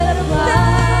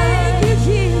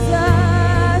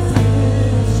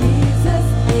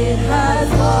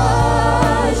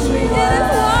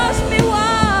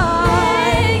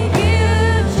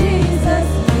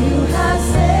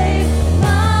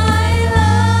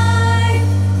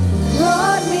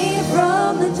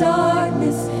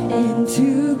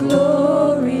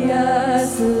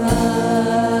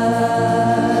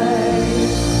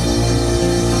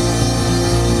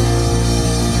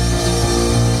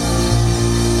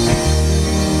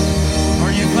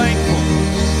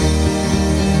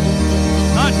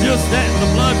that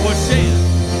the blood was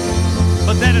shed,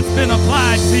 but that it's been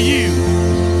applied to you,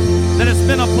 that it's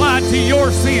been applied to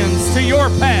your sins, to your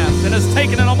past, and it's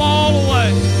taken them all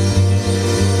away.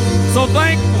 So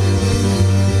thankful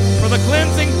for the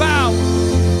cleansing power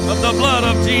of the blood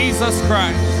of Jesus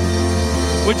Christ.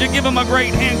 Would you give him a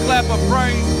great hand clap of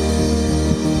praise?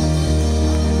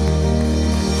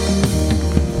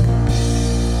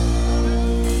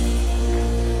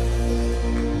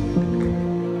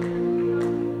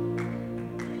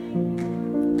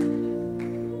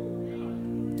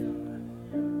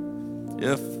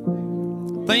 If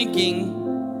thinking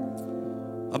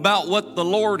about what the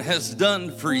Lord has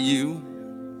done for you,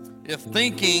 if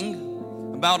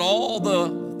thinking about all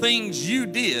the things you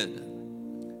did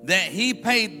that he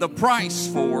paid the price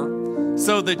for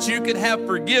so that you could have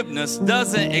forgiveness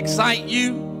doesn't excite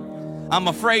you, I'm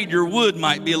afraid your wood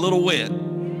might be a little wet.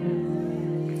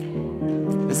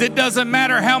 As it doesn't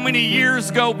matter how many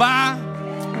years go by,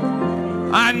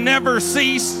 I never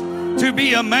cease to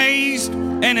be amazed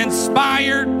and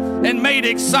inspired and made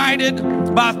excited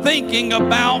by thinking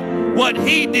about what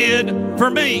he did for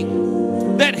me.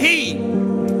 That he,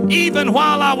 even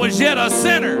while I was yet a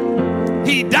sinner,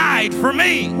 he died for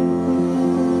me.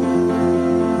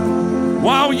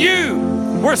 While you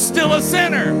were still a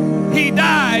sinner, he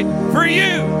died for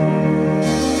you.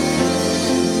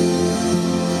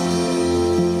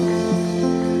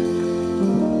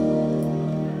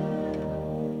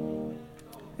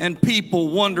 And people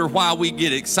wonder why we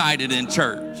get excited in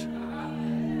church.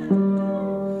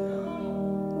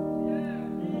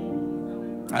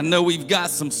 I know we've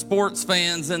got some sports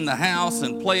fans in the house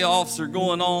and playoffs are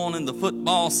going on in the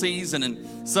football season,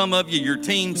 and some of you, your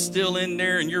team's still in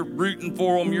there and you're rooting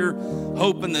for them. You're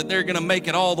hoping that they're going to make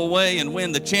it all the way and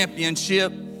win the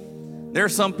championship.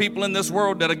 There's some people in this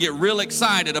world that'll get real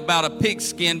excited about a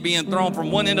pigskin being thrown from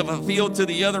one end of a field to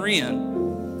the other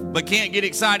end, but can't get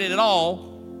excited at all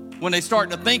when they start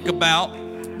to think about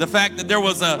the fact that there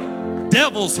was a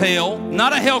devil's hell,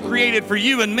 not a hell created for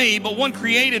you and me, but one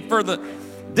created for the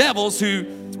devils who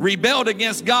rebelled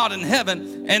against God in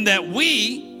heaven, and that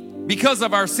we, because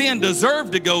of our sin,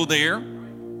 deserve to go there,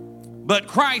 but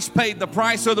Christ paid the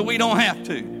price so that we don't have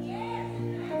to.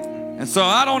 And so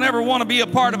I don't ever want to be a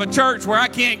part of a church where I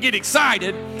can't get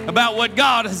excited about what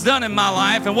God has done in my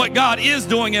life and what God is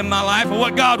doing in my life and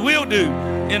what God will do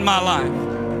in my life.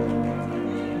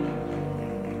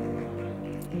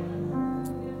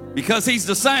 Because he's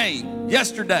the same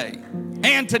yesterday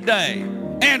and today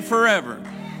and forever.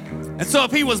 And so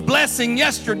if he was blessing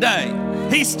yesterday,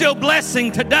 he's still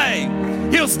blessing today.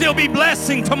 He'll still be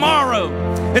blessing tomorrow.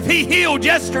 If he healed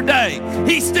yesterday,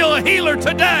 he's still a healer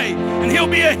today, and he'll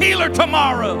be a healer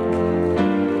tomorrow.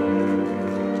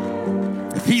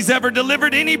 If he's ever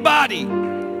delivered anybody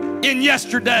in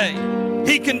yesterday,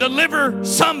 he can deliver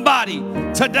somebody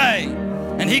today,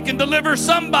 and he can deliver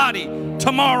somebody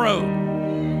tomorrow.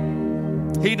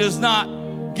 He does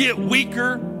not get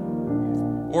weaker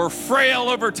or frail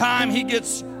over time. He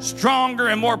gets stronger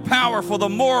and more powerful. The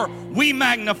more we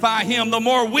magnify him, the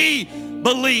more we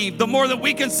believe, the more that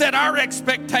we can set our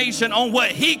expectation on what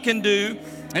he can do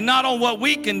and not on what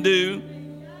we can do,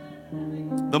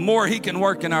 the more he can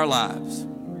work in our lives.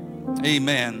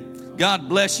 Amen. God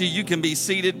bless you. You can be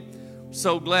seated.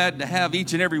 So glad to have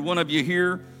each and every one of you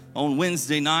here on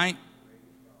Wednesday night.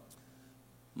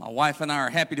 My wife and I are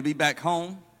happy to be back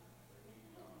home.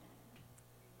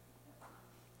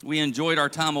 We enjoyed our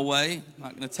time away. I'm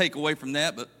not going to take away from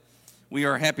that, but we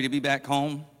are happy to be back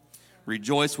home.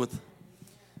 Rejoice with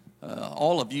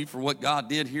all of you for what God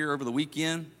did here over the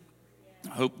weekend.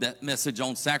 I hope that message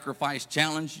on sacrifice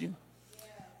challenged you.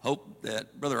 Hope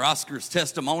that Brother Oscar's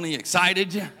testimony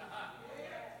excited you.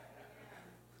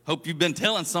 Hope you've been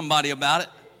telling somebody about it.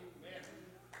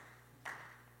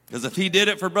 Because if he did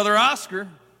it for Brother Oscar,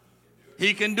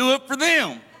 he can do it for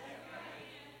them.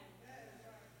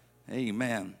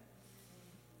 Amen.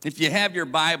 If you have your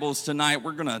Bibles tonight,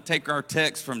 we're going to take our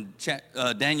text from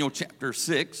Daniel chapter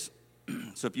 6.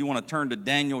 So if you want to turn to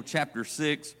Daniel chapter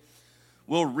 6,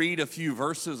 we'll read a few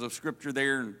verses of scripture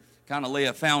there and kind of lay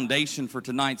a foundation for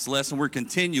tonight's lesson. We're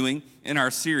continuing in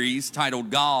our series titled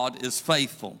God is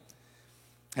Faithful.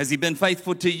 Has he been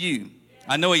faithful to you?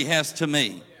 I know he has to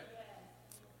me.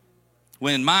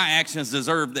 When my actions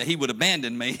deserved that he would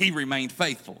abandon me, he remained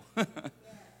faithful.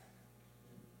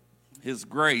 His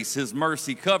grace, his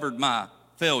mercy covered my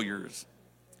failures.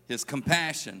 His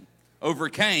compassion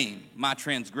overcame my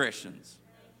transgressions.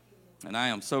 And I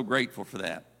am so grateful for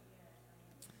that.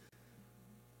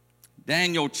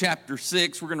 Daniel chapter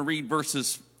 6, we're going to read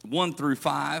verses 1 through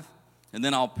 5. And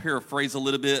then I'll paraphrase a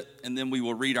little bit. And then we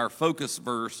will read our focus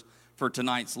verse for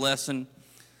tonight's lesson.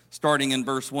 Starting in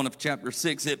verse 1 of chapter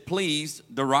 6, it pleased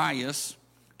Darius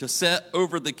to set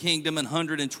over the kingdom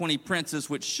 120 princes,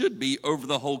 which should be over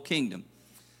the whole kingdom.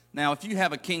 Now, if you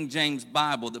have a King James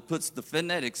Bible that puts the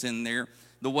phonetics in there,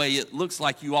 the way it looks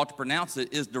like you ought to pronounce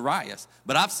it is Darius.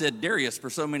 But I've said Darius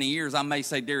for so many years, I may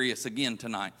say Darius again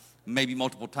tonight, maybe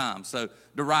multiple times. So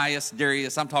Darius,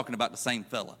 Darius, I'm talking about the same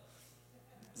fella.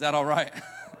 Is that all right?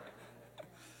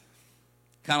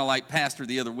 Kind of like Pastor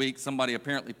the other week, somebody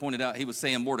apparently pointed out he was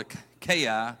saying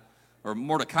Mordecai,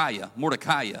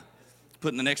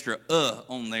 putting an extra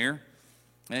on there.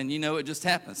 And you know, it just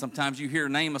happens. Sometimes you hear a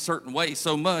name a certain way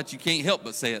so much, you can't help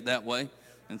but say it that way.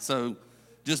 And so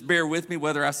just bear with me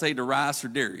whether I say Darius or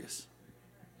Darius.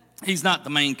 He's not the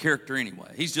main character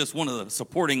anyway. He's just one of the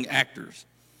supporting actors.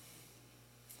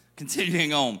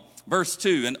 Continuing on, verse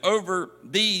 2, and over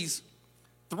these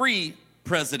 3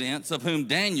 presidents, of whom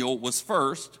Daniel was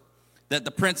first, that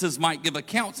the princes might give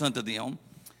accounts unto them,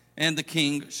 and the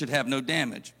king should have no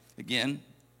damage. Again,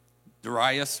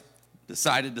 Darius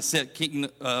decided to set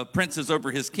princes over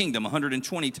his kingdom,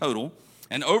 120 total.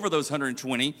 And over those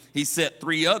 120, he set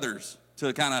 3 others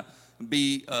to kind of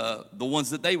be the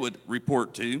ones that they would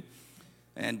report to.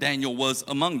 And Daniel was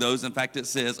among those. In fact, it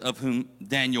says, of whom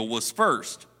Daniel was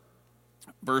first.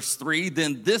 Verse 3,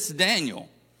 then this Daniel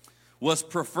was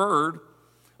preferred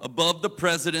above the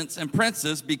presidents and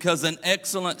princes because an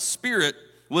excellent spirit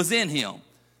was in him.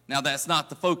 Now, that's not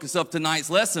the focus of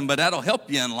tonight's lesson, but that'll help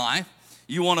you in life.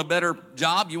 You want a better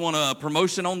job, you want a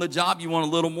promotion on the job, you want a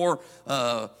little more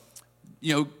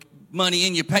money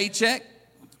in your paycheck,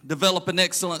 develop an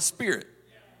excellent spirit.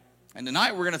 And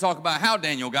tonight we're going to talk about how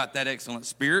Daniel got that excellent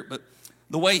spirit, but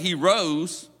the way he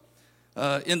rose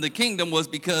in the kingdom was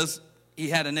because he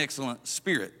had an excellent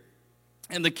spirit.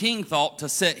 And the king thought to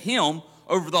set him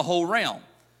over the whole realm.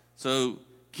 So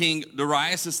King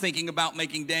Darius is thinking about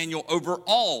making Daniel over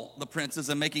all the princes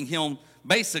and making him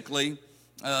basically,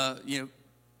 the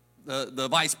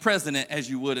vice president, as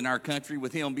you would in our country,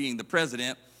 with him being the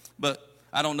president. But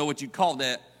I don't know what you'd call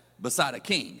that beside a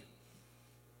king.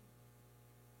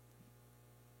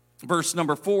 Verse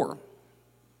number 4.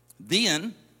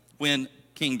 Then, when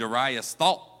King Darius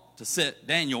thought to set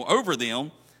Daniel over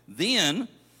them, then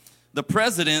the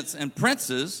presidents and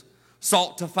princes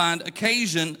sought to find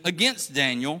occasion against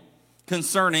Daniel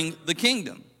concerning the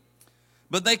kingdom.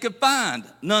 But they could find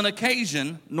none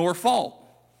occasion nor fault,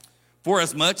 for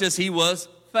as much as he was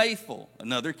faithful.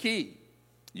 Another key.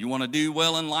 You want to do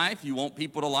well in life, you want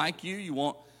people to like you, you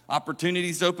want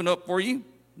opportunities to open up for you,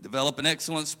 develop an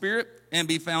excellent spirit, and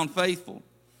be found faithful.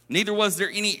 Neither was there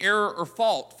any error or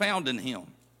fault found in him.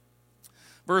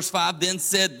 Verse 5, then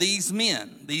said these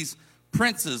men, these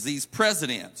princes, these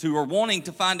presidents who are wanting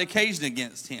to find occasion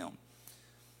against him,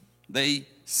 they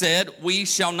said, we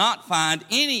shall not find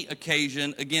any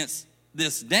occasion against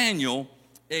this Daniel,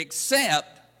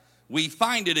 except we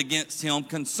find it against him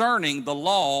concerning the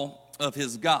law of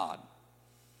his God.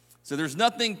 So there's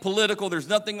nothing political, there's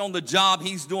nothing on the job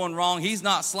he's doing wrong. He's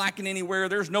not slacking anywhere.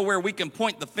 There's nowhere we can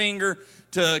point the finger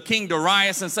to King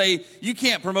Darius and say, you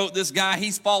can't promote this guy,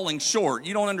 he's falling short.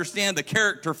 You don't understand the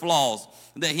character flaws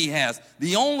that he has.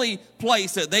 The only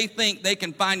place that they think they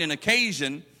can find an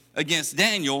occasion against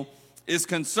Daniel is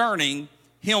concerning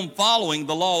him following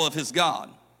the law of his God.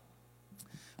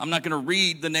 I'm not going to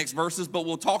read the next verses, but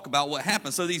we'll talk about what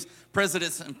happened. So these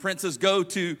presidents and princes go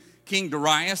to King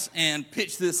Darius and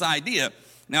pitch this idea.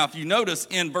 Now, if you notice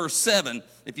in verse 7,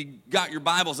 if you got your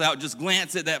Bibles out, just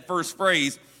glance at that first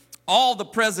phrase. All the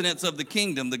presidents of the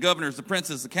kingdom, the governors, the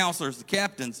princes, the counselors, the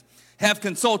captains, have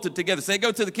consulted together. So they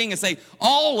go to the king and say,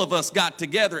 all of us got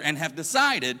together and have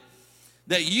decided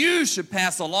that you should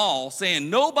pass a law saying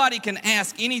nobody can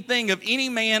ask anything of any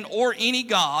man or any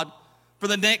god for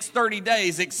the next 30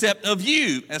 days except of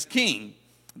you as king.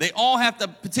 They all have to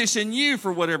petition you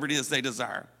for whatever it is they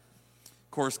desire.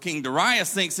 Of course, King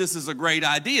Darius thinks this is a great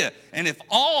idea. And if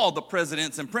all the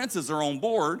presidents and princes are on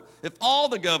board, if all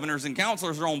the governors and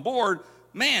counselors are on board,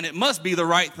 man, it must be the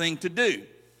right thing to do.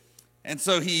 And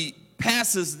so he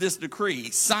passes this decree,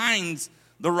 he signs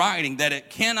the writing that it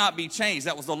cannot be changed.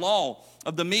 That was the law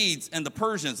of the Medes and the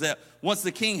Persians, that once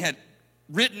the king had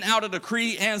written out a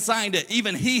decree and signed it,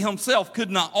 even he himself could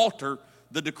not alter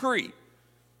the decree.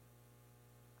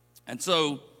 And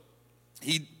so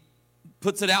he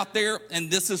puts it out there,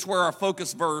 and this is where our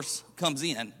focus verse comes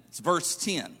in. It's verse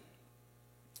 10. It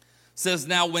says,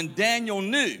 now when Daniel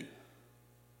knew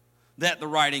that the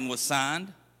writing was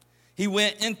signed, he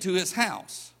went into his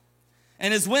house,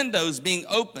 and his windows being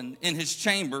opened in his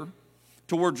chamber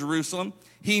toward Jerusalem,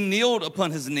 he kneeled upon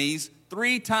his knees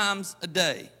 3 times a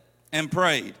day and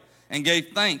prayed and gave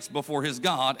thanks before his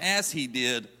God as he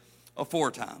did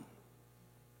aforetime.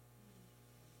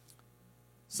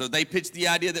 So they pitched the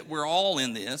idea that we're all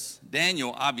in this.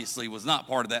 Daniel obviously was not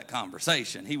part of that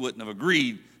conversation. He wouldn't have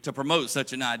agreed to promote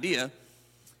such an idea.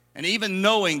 And even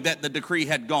knowing that the decree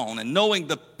had gone and knowing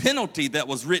the penalty that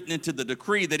was written into the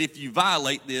decree, that if you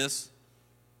violate this,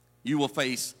 you will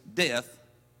face death.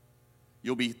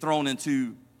 You'll be thrown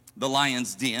into the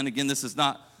lion's den. Again, this is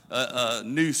not a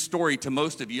new story to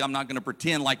most of you. I'm not going to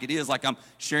pretend like it is, like I'm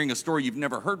sharing a story you've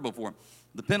never heard before.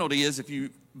 The penalty is if you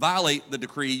violate the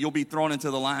decree, you'll be thrown into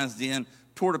the lion's den,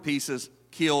 torn to pieces,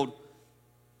 killed.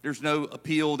 There's no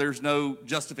appeal. There's no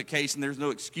justification. There's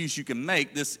no excuse you can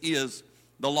make. This is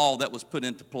the law that was put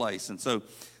into place. And so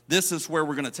this is where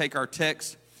we're going to take our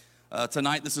text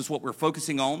tonight. This is what we're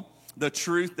focusing on. The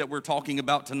truth that we're talking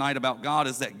about tonight about God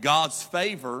is that God's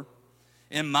favor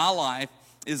in my life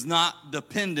is not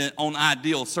dependent on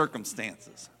ideal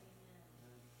circumstances.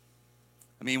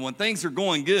 I mean, when things are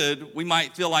going good, we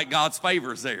might feel like God's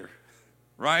favor is there,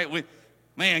 right?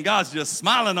 Man, God's just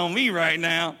smiling on me right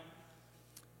now.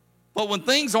 But when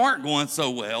things aren't going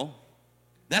so well,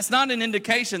 that's not an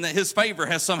indication that his favor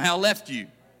has somehow left you.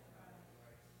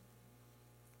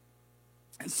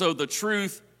 And so the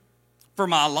truth for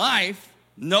my life,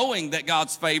 knowing that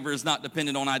God's favor is not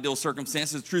dependent on ideal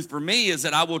circumstances, the truth for me is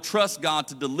that I will trust God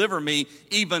to deliver me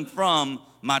even from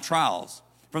my trials.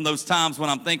 From those times when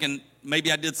I'm thinking,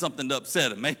 maybe I did something to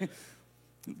upset him. Maybe,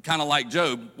 kind of like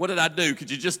Job. What did I do?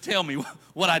 Could you just tell me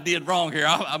what I did wrong here?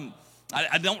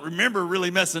 I don't remember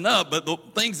really messing up, but the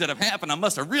things that have happened, I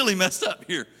must have really messed up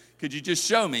here. Could you just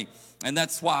show me? And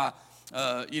that's why,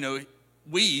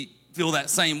 we feel that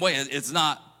same way. It's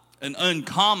not an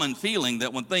uncommon feeling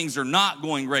that when things are not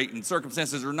going great and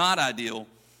circumstances are not ideal,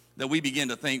 that we begin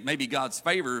to think maybe God's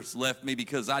favor's left me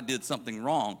because I did something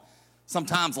wrong.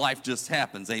 Sometimes life just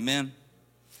happens, amen?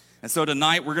 And so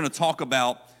tonight we're going to talk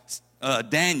about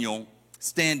Daniel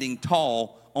standing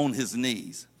tall on his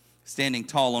knees. Standing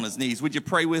tall on his knees. Would you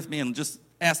pray with me and just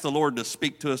ask the Lord to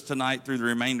speak to us tonight through the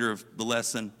remainder of the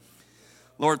lesson?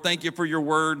 Lord, thank you for your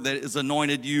word that is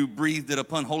anointed. You breathed it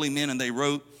upon holy men and they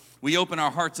wrote. We open our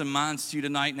hearts and minds to you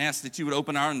tonight and ask that you would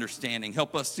open our understanding.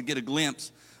 Help us to get a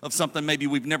glimpse of something maybe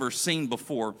we've never seen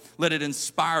before. Let it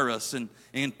inspire us and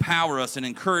empower us and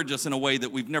encourage us in a way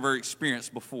that we've never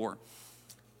experienced before.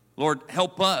 Lord,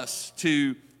 help us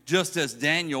to, just as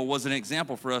Daniel was an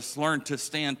example for us, learn to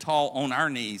stand tall on our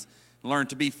knees, learn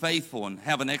to be faithful and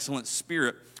have an excellent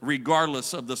spirit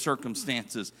regardless of the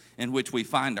circumstances in which we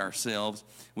find ourselves.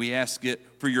 We ask it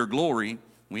for your glory.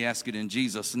 We ask it in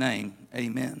Jesus' name.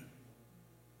 Amen.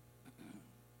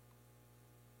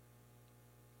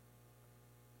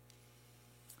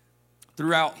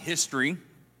 Throughout history,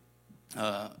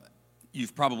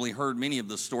 you've probably heard many of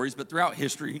the stories, but throughout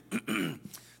history,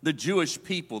 the Jewish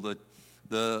people,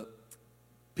 the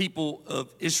people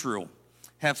of Israel,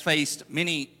 have faced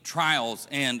many trials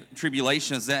and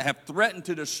tribulations that have threatened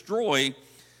to destroy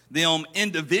them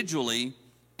individually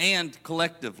and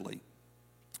collectively.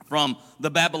 From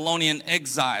the Babylonian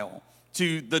exile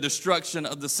to the destruction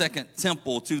of the Second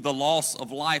Temple to the loss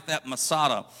of life at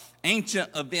Masada, ancient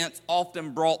events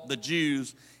often brought the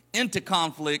Jews into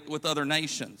conflict with other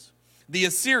nations. The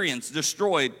Assyrians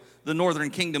destroyed the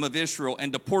northern kingdom of Israel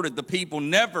and deported the people,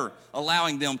 never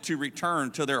allowing them to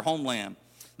return to their homeland.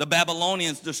 The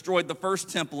Babylonians destroyed the first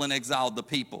temple and exiled the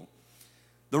people.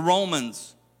 The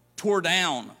Romans tore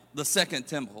down the second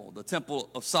temple, the Temple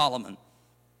of Solomon.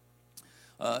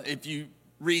 If you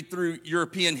read through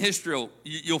European history,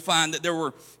 you'll find that there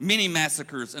were many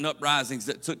massacres and uprisings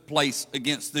that took place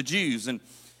against the Jews. And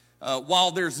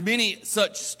while there's many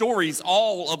such stories,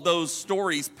 all of those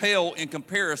stories pale in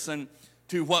comparison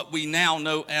to what we now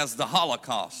know as the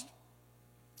Holocaust.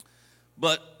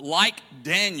 But like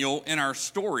Daniel in our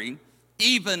story,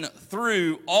 even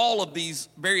through all of these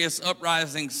various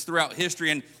uprisings throughout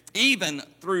history and even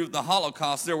through the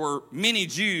Holocaust, there were many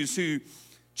Jews who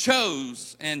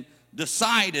chose and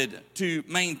decided to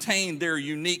maintain their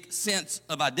unique sense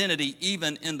of identity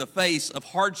even in the face of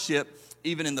hardship,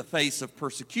 even in the face of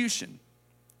persecution.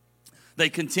 They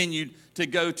continued to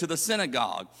go to the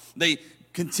synagogue. They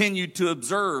continued to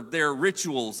observe their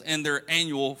rituals and their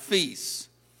annual feasts.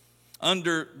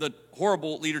 Under the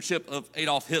horrible leadership of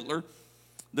Adolf Hitler,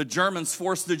 the Germans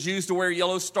forced the Jews to wear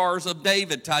yellow stars of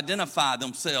David to identify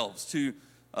themselves to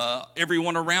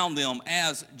everyone around them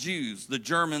as Jews. The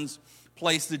Germans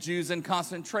placed the Jews in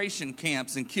concentration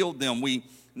camps and killed them. We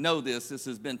know this. This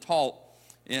has been taught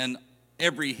in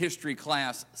every history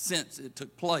class since it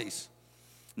took place.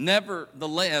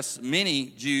 Nevertheless, many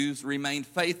Jews remained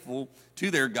faithful to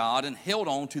their God and held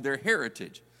on to their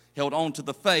heritage. held on to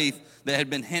the faith that had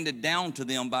been handed down to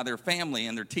them by their family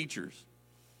and their teachers.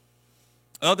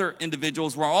 Other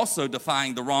individuals were also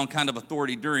defying the wrong kind of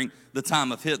authority during the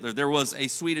time of Hitler. There was a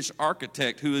Swedish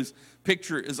architect whose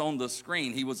picture is on the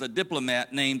screen. He was a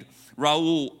diplomat named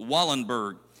Raoul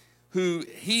Wallenberg, who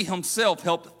he himself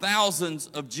helped thousands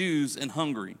of Jews in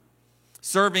Hungary.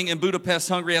 Serving in Budapest,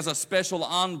 Hungary as a special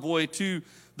envoy to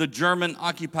the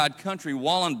German-occupied country,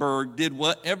 Wallenberg did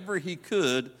whatever he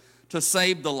could to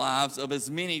save the lives of as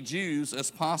many Jews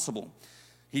as possible.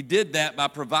 He did that by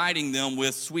providing them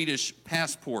with Swedish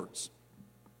passports.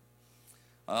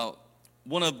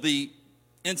 One of the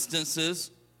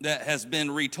instances that has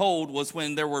been retold was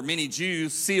when there were many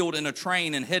Jews sealed in a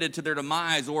train and headed to their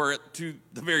demise, or to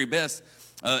the very best,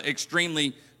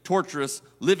 extremely torturous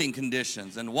living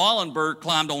conditions. And Wallenberg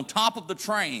climbed on top of the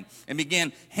train and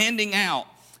began handing out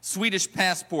Swedish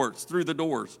passports through the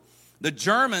doors. The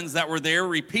Germans that were there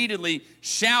repeatedly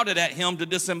shouted at him to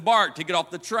disembark, to get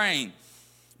off the train,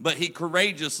 but he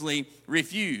courageously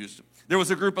refused. There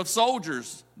was a group of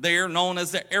soldiers there known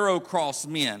as the Arrow Cross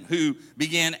men who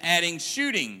began adding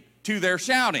shooting to their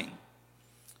shouting.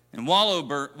 And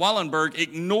Wallenberg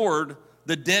ignored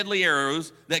the deadly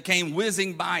arrows that came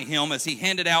whizzing by him as he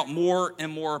handed out more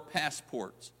and more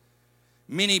passports.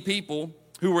 Many people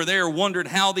who were there wondered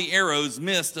how the arrows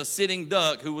missed a sitting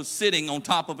duck who was sitting on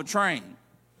top of a train.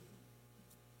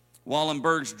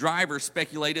 Wallenberg's driver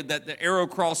speculated that the Arrow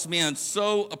Cross men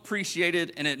so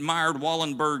appreciated and admired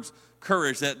Wallenberg's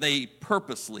courage that they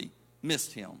purposely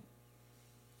missed him.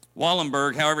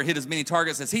 Wallenberg, however, hit as many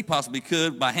targets as he possibly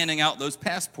could by handing out those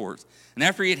passports. And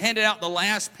after he had handed out the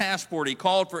last passport, he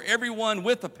called for everyone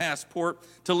with a passport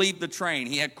to leave the train.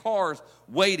 He had cars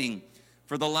waiting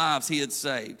for the lives he had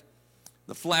saved.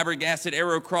 The flabbergasted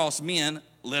Arrow Cross men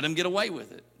let him get away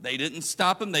with it. They didn't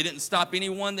stop him. They didn't stop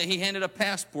anyone that he handed a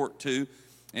passport to.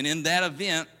 And in that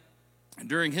event,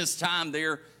 during his time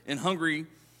there in Hungary,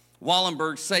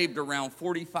 Wallenberg saved around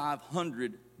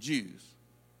 4,500 Jews.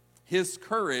 His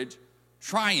courage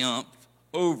triumphed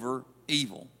over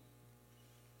evil.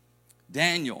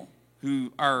 Daniel,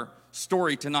 who our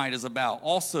story tonight is about,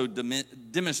 also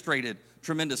demonstrated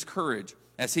tremendous courage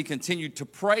as he continued to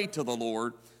pray to the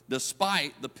Lord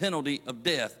despite the penalty of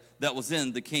death that was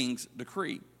in the king's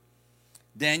decree.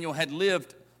 Daniel had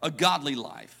lived a godly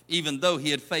life, even though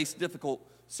he had faced difficult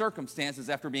circumstances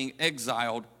after being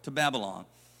exiled to Babylon.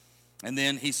 And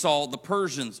then he saw the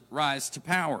Persians rise to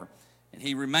power, and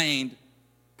he remained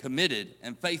committed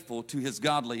and faithful to his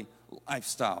godly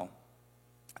lifestyle.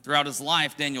 Throughout his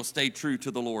life, Daniel stayed true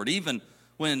to the Lord. Even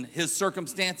when his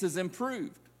circumstances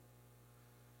improved,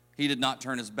 he did not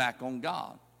turn his back on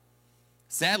God.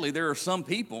 Sadly, there are some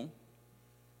people,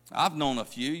 I've known a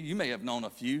few, you may have known a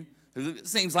few, who it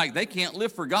seems like they can't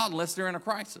live for God unless they're in a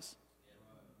crisis.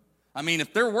 I mean,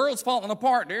 if their world's falling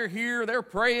apart, they're here, they're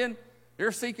praying,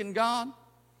 they're seeking God.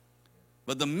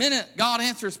 But the minute God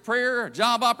answers prayer, a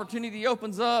job opportunity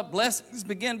opens up, blessings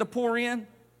begin to pour in,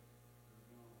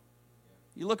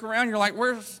 you look around, you're like,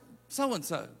 where's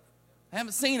so-and-so? I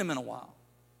haven't seen him in a while.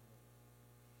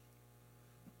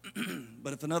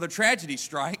 But if another tragedy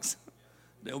strikes,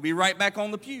 they'll be right back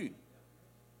on the pew.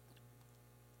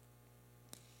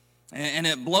 And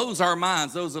it blows our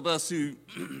minds, those of us who,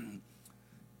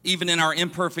 even in our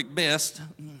imperfect best,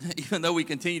 even though we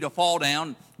continue to fall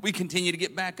down, we continue to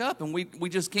get back up. And we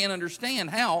just can't understand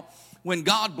how, when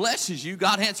God blesses you,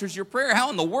 God answers your prayer. How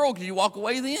in the world can you walk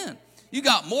away then? You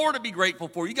got more to be grateful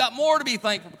for. You got more to be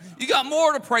thankful for. You got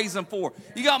more to praise Him for.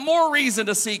 You got more reason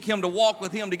to seek Him, to walk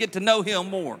with Him, to get to know Him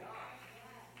more.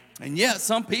 And yet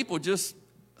some people just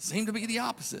seem to be the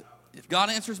opposite. If God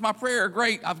answers my prayer,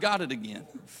 great, I've got it again.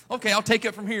 Okay, I'll take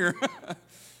it from here.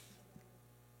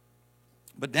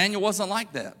 But Daniel wasn't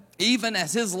like that. Even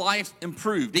as his life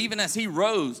improved, even as he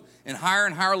rose in higher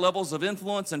and higher levels of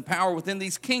influence and power within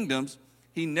these kingdoms,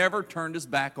 he never turned his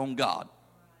back on God.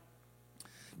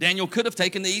 Daniel could have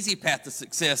taken the easy path to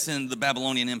success in the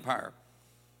Babylonian Empire.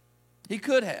 He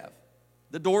could have.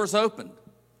 The doors opened.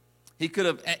 He could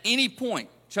have at any point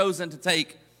chosen to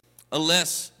take a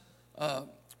less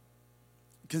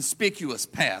conspicuous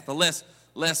path, a less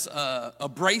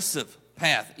abrasive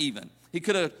path even. He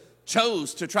could have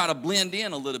chose to try to blend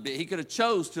in a little bit. He could have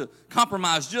chose to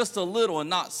compromise just a little and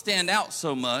not stand out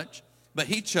so much, but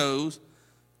he chose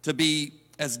to be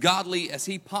as godly as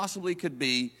he possibly could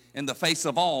be in the face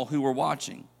of all who were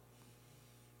watching.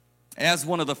 As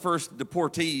one of the first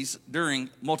deportees during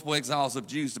multiple exiles of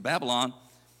Jews to Babylon,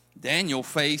 Daniel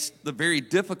faced the very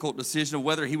difficult decision of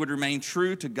whether he would remain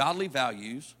true to godly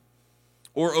values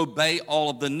or obey all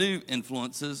of the new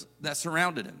influences that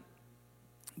surrounded him.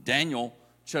 Daniel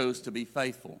chose to be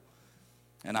faithful.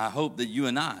 And I hope that you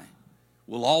and I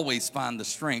will always find the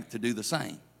strength to do the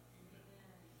same.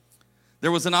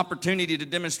 There was an opportunity to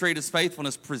demonstrate his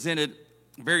faithfulness presented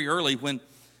very early when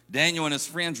Daniel and his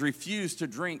friends refused to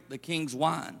drink the king's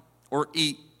wine or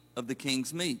eat of the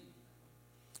king's meat.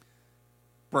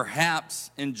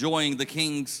 Perhaps enjoying the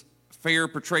king's fare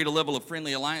portrayed a level of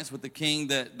friendly alliance with the king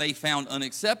that they found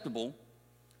unacceptable,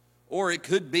 or it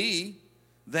could be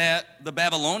that the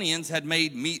Babylonians had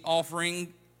made meat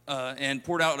offering and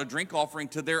poured out a drink offering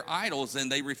to their idols,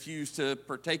 and they refused to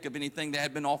partake of anything that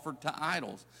had been offered to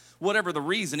idols. Whatever the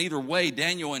reason, either way,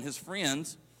 Daniel and his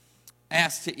friends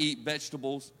asked to eat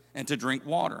vegetables and to drink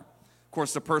water. Of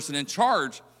course, the person in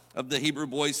charge of the Hebrew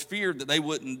boys feared that they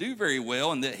wouldn't do very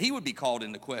well and that he would be called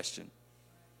into question.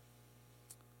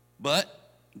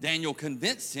 But Daniel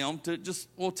convinced him to just,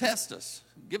 test us.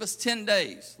 Give us 10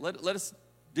 days. Let us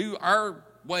do our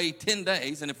way 10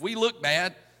 days, and if we look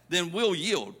bad, then we'll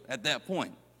yield at that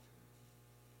point.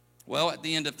 Well, at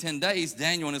the end of 10 days,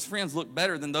 Daniel and his friends looked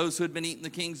better than those who had been eating the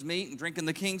king's meat and drinking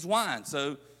the king's wine.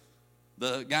 So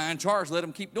the guy in charge let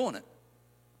them keep doing it.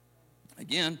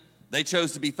 Again, they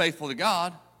chose to be faithful to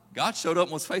God. God showed up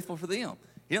and was faithful for them.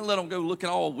 He didn't let them go looking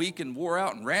all weak and wore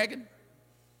out and ragged.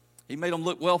 He made them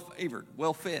look well-favored,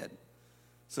 well-fed,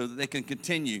 so that they can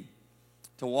continue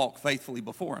to walk faithfully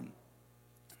before him.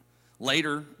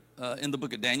 Later in the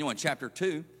book of Daniel, in chapter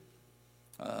 2,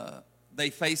 they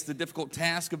faced the difficult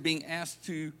task of being asked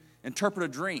to interpret a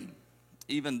dream,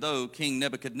 even though King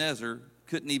Nebuchadnezzar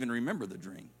couldn't even remember the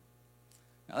dream.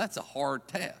 Now, that's a hard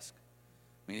task.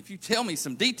 I mean, if you tell me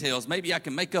some details, maybe I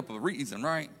can make up a reason,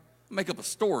 right? Make up a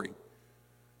story.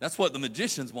 That's what the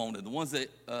magicians wanted, the ones that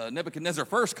Nebuchadnezzar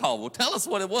first called. Well, tell us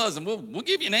what it was, and we'll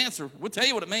give you an answer. We'll tell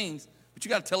you what it means, but you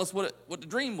got to tell us what the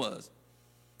dream was.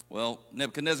 Well,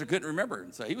 Nebuchadnezzar couldn't remember it,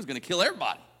 and so he was going to kill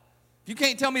everybody. If you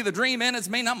can't tell me the dream and its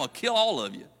meaning, I'm going to kill all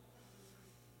of you.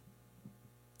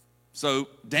 So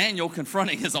Daniel,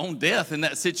 confronting his own death in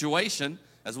that situation,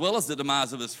 as well as the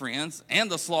demise of his friends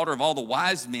and the slaughter of all the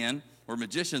wise men or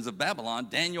magicians of Babylon,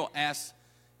 Daniel asked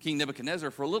King Nebuchadnezzar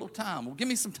for a little time. Well, give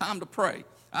me some time to pray.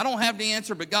 I don't have the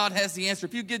answer, but God has the answer.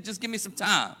 If you just give me some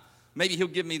time, maybe he'll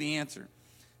give me the answer.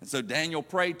 And so Daniel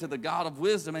prayed to the God of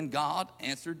wisdom, and God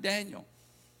answered Daniel.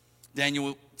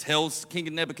 Daniel tells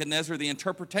King Nebuchadnezzar the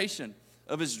interpretation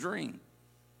of his dream.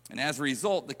 And as a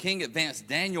result, the king advanced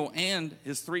Daniel and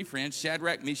his three friends,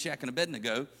 Shadrach, Meshach, and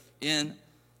Abednego, in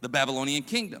the Babylonian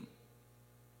kingdom.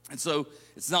 And so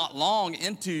it's not long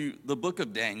into the book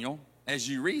of Daniel, as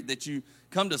you read, that you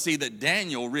come to see that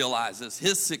Daniel realizes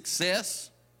his success,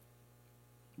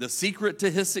 the secret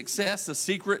to his success, the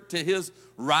secret to his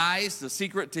rise, the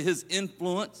secret to his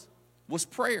influence was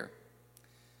prayer.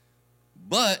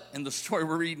 But in the story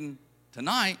we're reading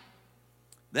tonight,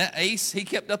 that ace he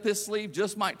kept up his sleeve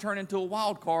just might turn into a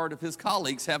wild card if his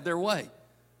colleagues have their way.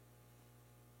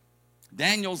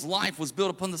 Daniel's life was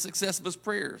built upon the success of his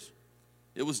prayers.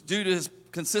 It was due to his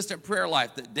consistent prayer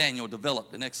life that Daniel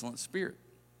developed an excellent spirit.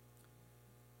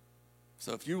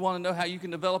 So if you want to know how you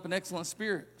can develop an excellent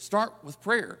spirit, start with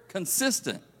prayer,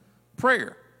 consistent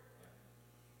prayer.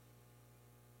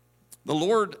 The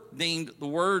Lord deemed the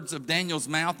words of Daniel's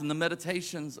mouth and the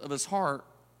meditations of his heart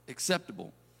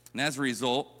acceptable. And as a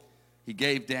result, he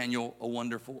gave Daniel a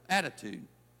wonderful attitude.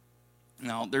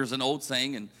 Now, there's an old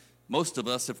saying, and most of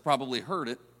us have probably heard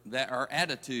it, that our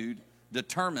attitude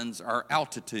determines our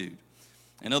altitude.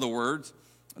 In other words,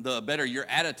 the better your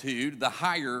attitude, the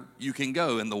higher you can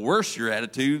go. And the worse your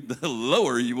attitude, the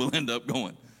lower you will end up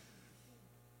going.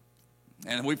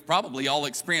 And we've probably all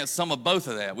experienced some of both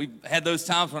of that. We've had those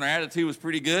times when our attitude was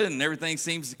pretty good and everything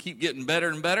seems to keep getting better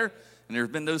and better. And there's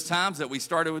been those times that we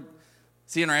started with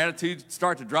seeing our attitude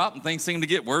start to drop and things seemed to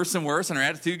get worse and worse, and our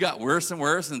attitude got worse and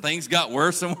worse, and things got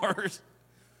worse and worse.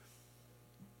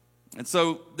 And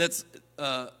so that's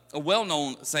a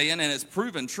well-known saying, and it's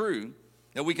proven true,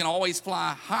 that we can always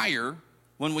fly higher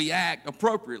when we act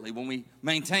appropriately, when we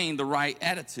maintain the right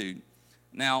attitude.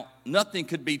 Now, nothing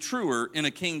could be truer in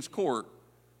a king's court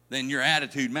than your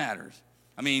attitude matters.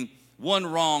 I mean, one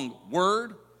wrong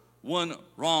word, one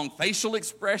wrong facial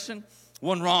expression,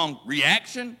 one wrong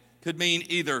reaction could mean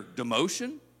either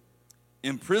demotion,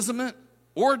 imprisonment,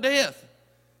 or death.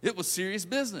 It was serious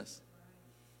business.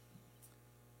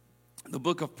 The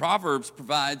book of Proverbs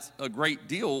provides a great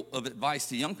deal of advice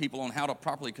to young people on how to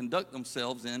properly conduct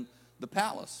themselves in the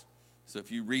palace. So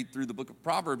if you read through the book of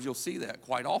Proverbs, you'll see that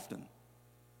quite often.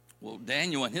 Well,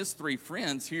 Daniel and his three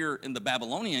friends here in the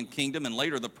Babylonian kingdom and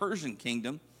later the Persian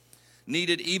kingdom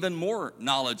needed even more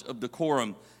knowledge of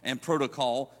decorum and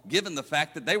protocol, given the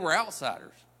fact that they were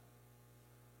outsiders.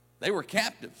 They were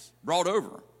captives brought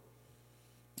over.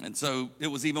 And so it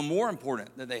was even more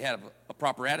important that they had a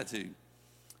proper attitude.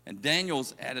 And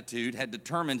Daniel's attitude had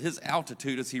determined his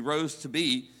altitude as he rose to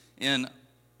be in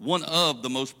one of the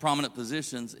most prominent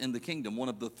positions in the kingdom, one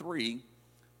of the three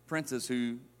princes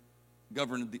who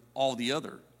governed all the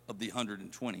other of the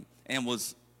 120, and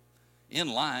was in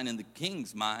line in the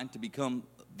king's mind to become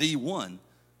the one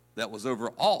that was over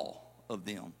all of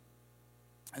them.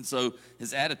 And so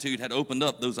his attitude had opened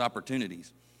up those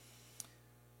opportunities.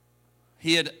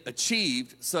 He had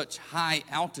achieved such high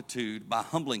altitude by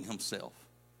humbling himself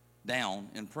down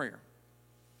in prayer.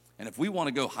 And if we want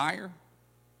to go higher,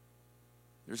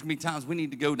 there's going to be times we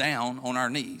need to go down on our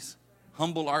knees,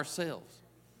 humble ourselves,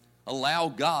 allow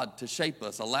God to shape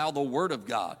us, allow the Word of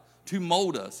God to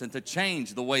mold us and to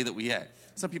change the way that we act.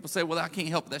 Some people say, well, I can't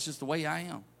help it. That's just the way I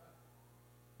am.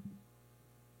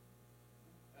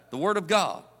 The Word of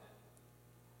God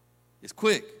is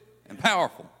quick and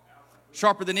powerful,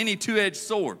 sharper than any two-edged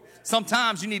sword.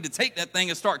 Sometimes you need to take that thing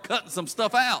and start cutting some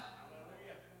stuff out.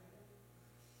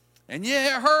 And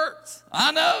yeah, it hurts.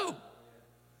 I know.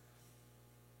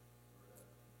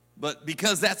 But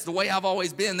because that's the way I've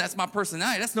always been, that's my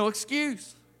personality, that's no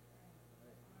excuse.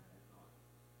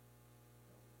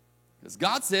 Because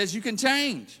God says you can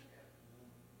change.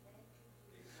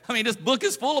 I mean, this book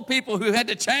is full of people who had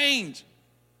to change.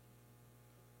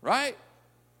 Right?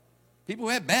 People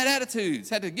who had bad attitudes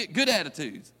had to get good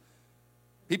attitudes.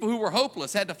 People who were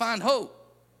hopeless had to find hope.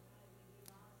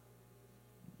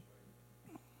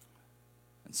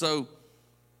 And so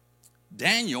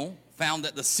Daniel found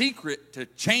that the secret to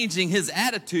changing his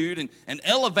attitude and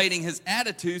elevating his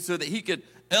attitude so that he could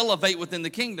elevate within the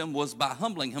kingdom was by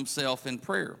humbling himself in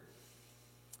prayer.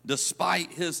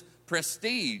 Despite his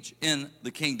prestige in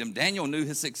the kingdom, Daniel knew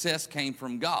his success came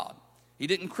from God. He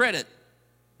didn't credit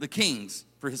the kings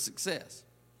for his success.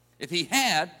 If he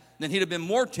had, then he'd have been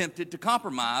more tempted to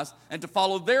compromise and to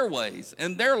follow their ways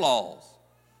and their laws.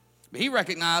 But he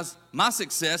recognized my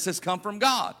success has come from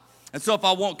God. And so if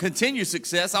I want continued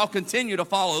success, I'll continue to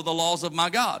follow the laws of my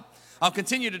God. I'll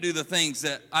continue to do the things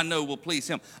that I know will please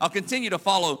him. I'll continue to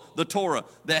follow the Torah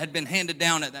that had been handed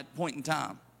down at that point in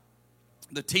time,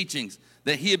 the teachings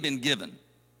that he had been given.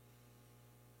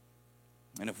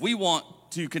 And if we want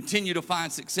to continue to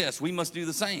find success, we must do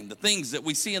the same. The things that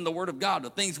we see in the Word of God, the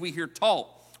things we hear taught,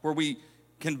 where we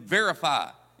can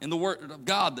verify in the Word of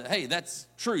God that, hey, that's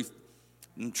truth.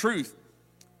 And truth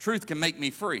can make me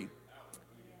free.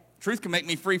 Truth can make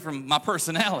me free from my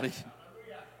personality.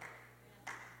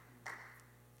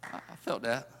 I felt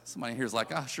that. Somebody here is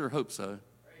like, I sure hope so.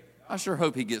 I sure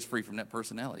hope he gets free from that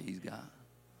personality he's got.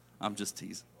 I'm just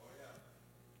teasing.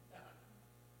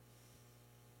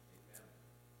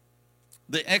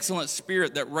 The excellent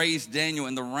spirit that raised Daniel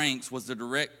in the ranks was the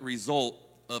direct result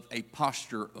of a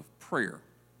posture of prayer.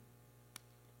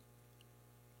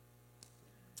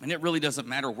 And it really doesn't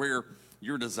matter where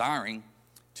you're desiring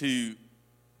to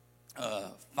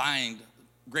find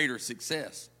greater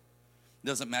success.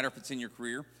 Doesn't matter if it's in your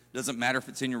career. Doesn't matter if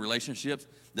it's in your relationships.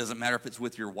 Doesn't matter if it's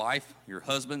with your wife, your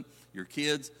husband, your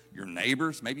kids, your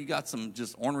neighbors. Maybe you got some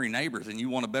just ornery neighbors and you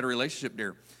want a better relationship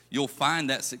there. You'll find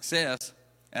that success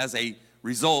as a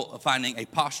result of finding a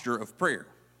posture of prayer.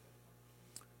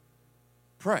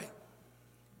 Pray.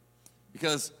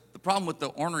 Because the problem with the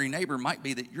ornery neighbor might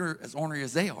be that you're as ornery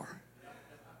as they are.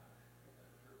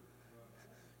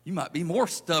 You might be more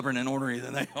stubborn and ornery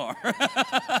than they are.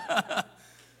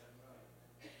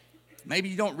 Maybe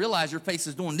you don't realize your face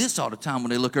is doing this all the time when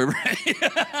they look over at you.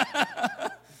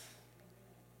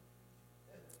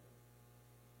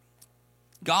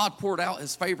 God poured out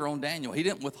his favor on Daniel. He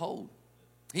didn't withhold.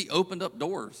 He opened up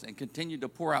doors and continued to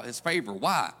pour out his favor.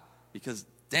 Why? Because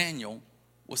Daniel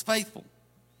was faithful.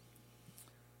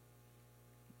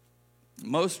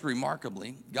 Most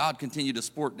remarkably, God continued to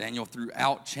support Daniel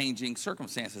throughout changing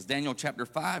circumstances. Daniel chapter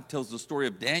 5 tells the story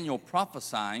of Daniel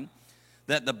prophesying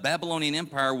that the Babylonian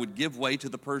Empire would give way to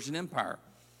the Persian Empire.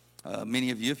 Many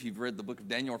of you, if you've read the book of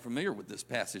Daniel, are familiar with this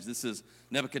passage. This is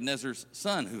Nebuchadnezzar's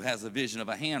son who has a vision of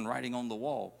a hand writing on the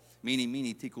wall.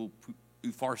 Mene, tekel,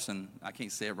 upharsin. I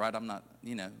can't say it right. I'm not,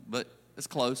 but it's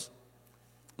close.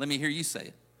 Let me hear you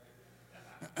say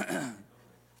it.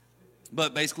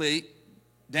 But basically,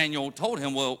 Daniel told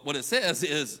him, well, what it says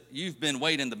is you've been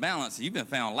weighed in the balance. You've been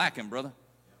found lacking, brother.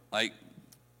 Like,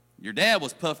 your dad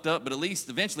was puffed up, but at least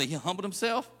eventually he humbled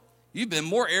himself. You've been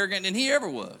more arrogant than he ever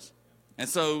was. And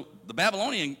so the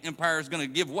Babylonian Empire is going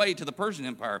to give way to the Persian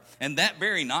Empire. And that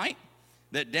very night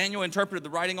that Daniel interpreted the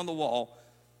writing on the wall,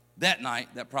 that night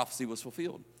that prophecy was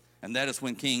fulfilled. And that is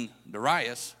when King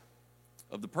Darius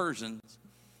of the Persians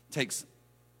takes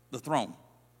the throne.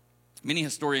 Many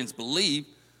historians believe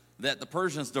that the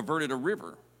Persians diverted a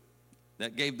river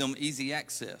that gave them easy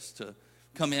access to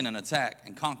come in and attack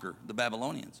and conquer the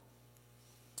Babylonians.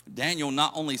 Daniel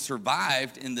not only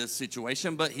survived in this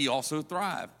situation, but he also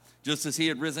thrived. Just as he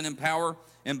had risen in power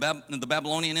in the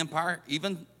Babylonian Empire,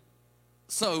 even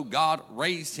so God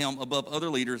raised him above other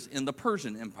leaders in the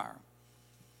Persian Empire.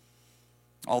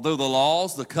 Although the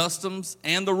laws, the customs,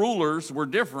 and the rulers were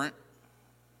different,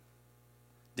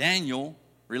 Daniel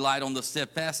relied on the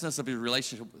steadfastness of his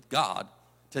relationship with God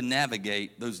to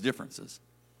navigate those differences.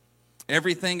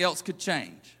 Everything else could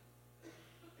change.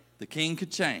 The king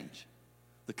could change.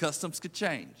 The customs could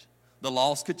change. The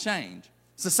laws could change.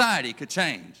 Society could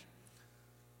change.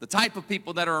 The type of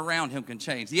people that are around him can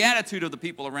change. The attitude of the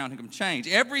people around him can change.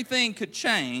 Everything could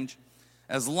change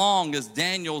as long as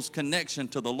Daniel's connection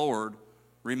to the Lord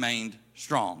remained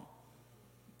strong.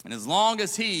 And as long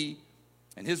as he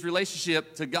and his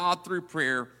relationship to God through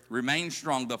prayer remained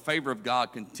strong, the favor of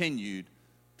God continued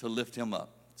to lift him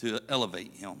up, to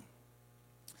elevate him.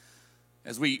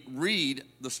 As we read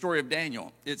the story of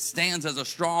Daniel, it stands as a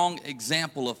strong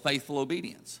example of faithful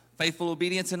obedience. Faithful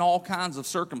obedience in all kinds of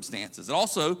circumstances. It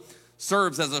also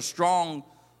serves as a strong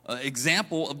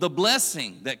example of the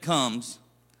blessing that comes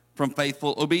from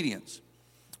faithful obedience.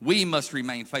 We must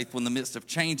remain faithful in the midst of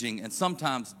changing and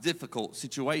sometimes difficult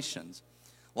situations.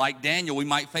 Like Daniel, we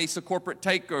might face a corporate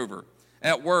takeover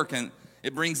at work, and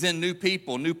it brings in new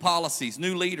people, new policies,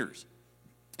 new leaders.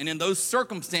 And in those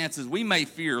circumstances, we may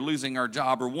fear losing our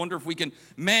job or wonder if we can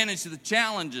manage the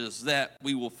challenges that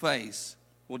we will face.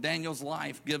 Well, Daniel's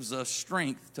life gives us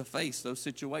strength to face those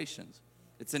situations.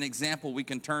 It's an example we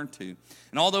can turn to.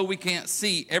 And although we can't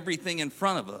see everything in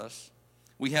front of us,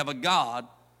 we have a God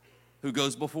who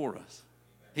goes before us.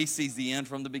 He sees the end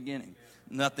from the beginning.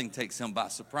 Nothing takes him by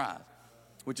surprise,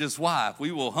 which is why if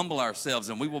we will humble ourselves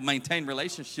and we will maintain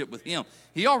relationship with him,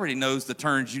 he already knows the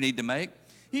turns you need to make.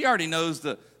 He already knows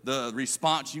the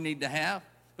response you need to have.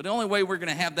 But the only way we're going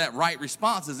to have that right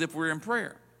response is if we're in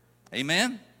prayer.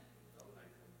 Amen?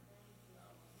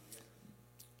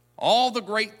 All the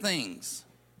great things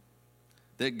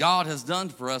that God has done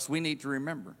for us, we need to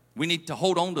remember. We need to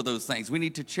hold on to those things. We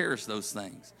need to cherish those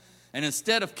things. And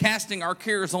instead of casting our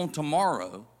cares on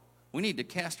tomorrow, we need to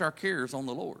cast our cares on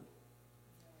the Lord.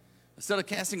 Instead of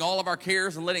casting all of our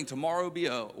cares and letting tomorrow be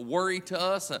a worry to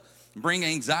us, bring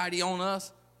anxiety on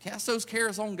us, cast those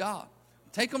cares on God.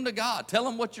 Take them to God. Tell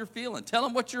him what you're feeling. Tell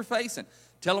him what you're facing.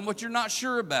 Tell him what you're not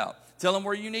sure about. Tell him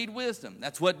where you need wisdom.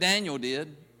 That's what Daniel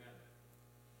did.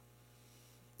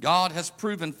 God has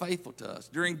proven faithful to us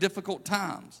during difficult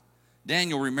times.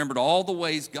 Daniel remembered all the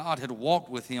ways God had walked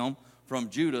with him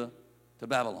from Judah to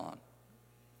Babylon.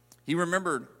 He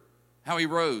remembered how he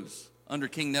rose under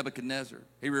King Nebuchadnezzar.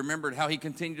 He remembered how he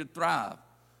continued to thrive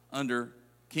under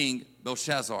King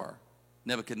Belshazzar,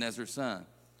 Nebuchadnezzar's son.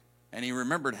 And he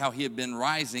remembered how he had been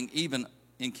rising even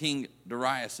in King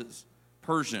Darius's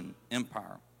Persian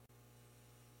empire.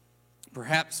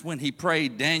 Perhaps when he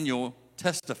prayed, Daniel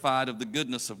testified of the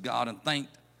goodness of God and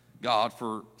thanked God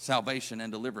for salvation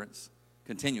and deliverance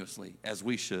continuously, as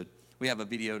we should. We have a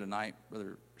video tonight.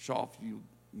 Brother Shaw, if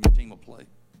your team will play.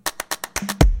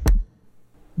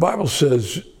 Bible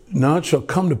says, now it shall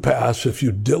come to pass if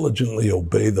you diligently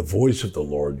obey the voice of the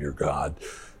Lord your God,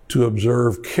 to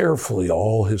observe carefully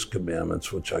all his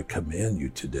commandments, which I command you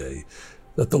today,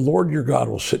 that the Lord your God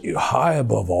will set you high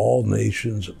above all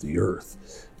nations of the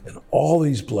earth. And all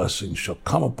these blessings shall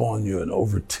come upon you and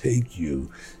overtake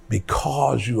you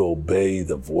because you obey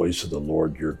the voice of the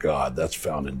Lord your God. That's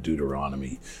found in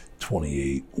Deuteronomy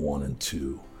 28, 1 and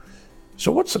 2.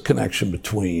 So what's the connection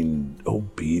between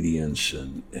obedience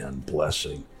and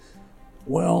blessing?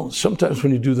 Well, sometimes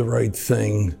when you do the right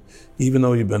thing, even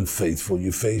though you've been faithful,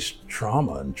 you face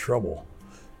trauma and trouble.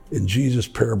 In Jesus'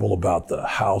 parable about the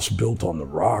house built on the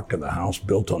rock and the house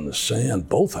built on the sand,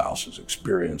 both houses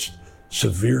experienced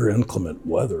severe inclement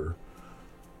weather.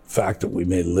 The fact that we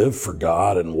may live for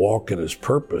God and walk in his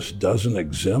purpose doesn't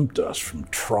exempt us from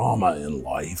trauma in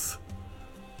life.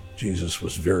 Jesus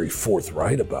was very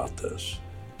forthright about this.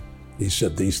 He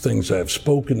said, these things I have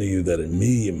spoken to you, that in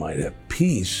me you might have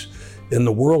peace. In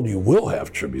the world you will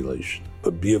have tribulation,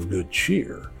 but be of good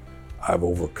cheer. I've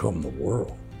overcome the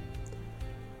world.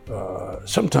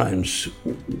 Sometimes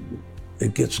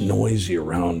it gets noisy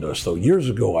around us, though. Years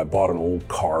ago, I bought an old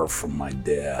car from my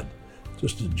dad,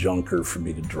 just a junker for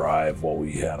me to drive while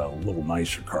we had a little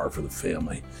nicer car for the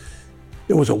family.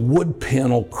 It was a wood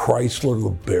panel Chrysler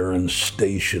LeBaron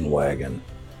station wagon,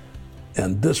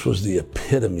 and this was the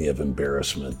epitome of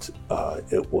embarrassment.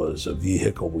 It was a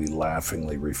vehicle we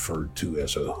laughingly referred to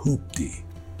as a hoopty.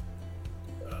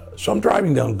 So I'm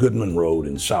driving down Goodman Road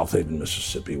in South Haven,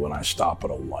 Mississippi when I stop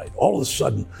at a light. All of a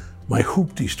sudden, my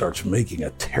hoopty starts making a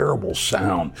terrible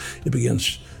sound. It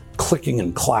begins clicking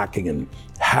and clacking and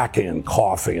hacking and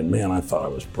coughing, and man, I thought I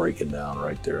was breaking down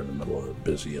right there in the middle of a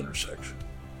busy intersection.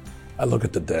 I look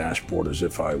at the dashboard as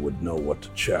if I would know what to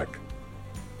check.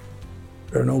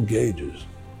 There are no gauges,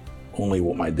 only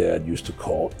what my dad used to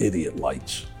call idiot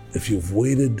lights. If you've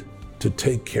waited to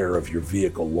take care of your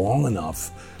vehicle long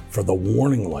enough for the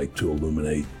warning light to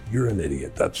illuminate, you're an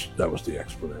idiot. That was the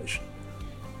explanation.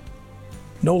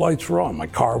 No lights were on. My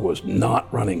car was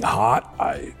not running hot.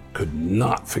 I could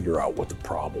not figure out what the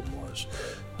problem was.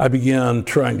 I began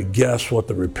trying to guess what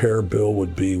the repair bill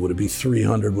would be. Would it be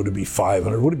 $300? Would it be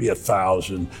 $500? Would it be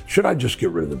 $1,000? Should I just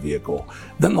get rid of the vehicle?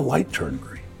 Then the light turned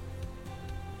green.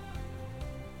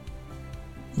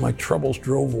 My troubles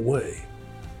drove away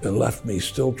and left me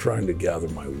still trying to gather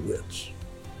my wits.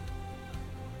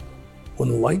 When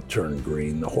the light turned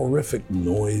green, the horrific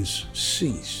noise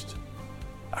ceased.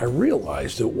 I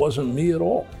realized it wasn't me at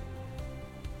all.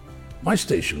 My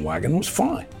station wagon was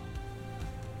fine.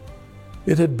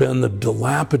 It had been the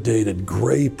dilapidated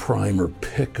gray primer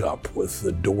pickup with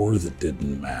the door that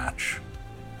didn't match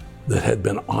that had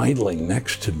been idling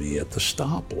next to me at the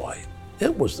stoplight.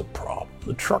 It was the problem.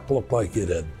 The truck looked like it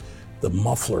had the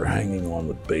muffler hanging on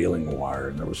with baling wire,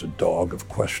 and there was a dog of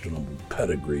questionable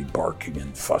pedigree barking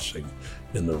and fussing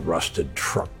in the rusted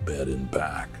truck bed in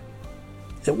back.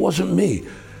 It wasn't me.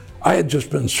 I had just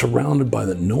been surrounded by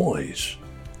the noise.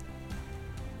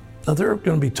 Now, there are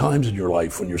going to be times in your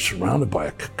life when you're surrounded by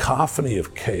a cacophony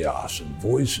of chaos and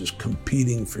voices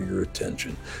competing for your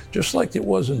attention, just like it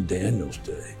was in Daniel's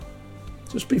day.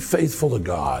 Just be faithful to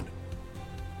God.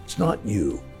 It's not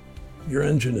you. Your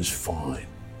engine is fine.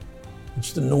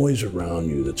 It's the noise around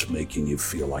you that's making you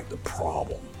feel like the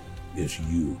problem is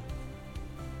you.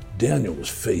 Daniel was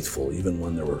faithful even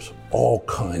when there was all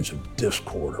kinds of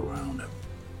discord around him.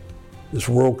 This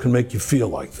world can make you feel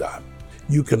like that.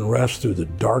 You can rest through the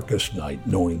darkest night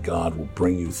knowing God will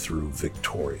bring you through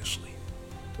victoriously.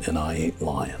 And I ain't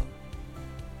lying.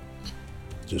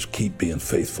 Just keep being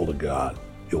faithful to God.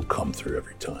 You'll come through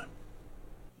every time.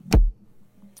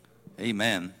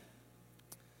 Amen.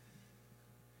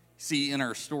 See, in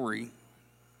our story,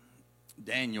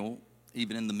 Daniel,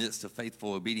 even in the midst of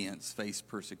faithful obedience, faced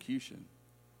persecution.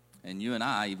 And you and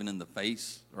I, even in the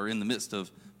midst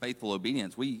of faithful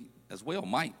obedience, we as well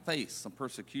might face some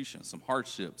persecution, some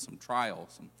hardship, some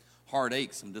trials, some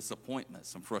heartache, some disappointment,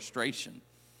 some frustration.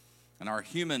 And our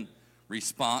human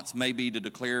response may be to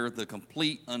declare the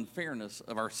complete unfairness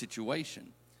of our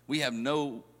situation. We have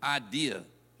no idea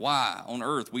why on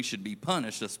earth we should be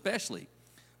punished, especially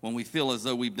when we feel as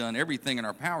though we've done everything in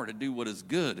our power to do what is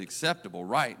good, acceptable,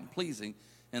 right, and pleasing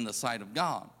in the sight of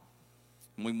God.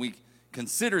 And when we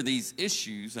consider these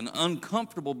issues, an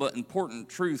uncomfortable but important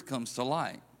truth comes to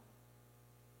light.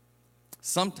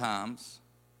 Sometimes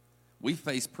we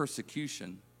face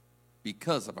persecution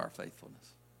because of our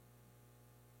faithfulness.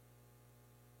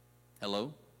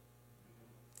 Hello?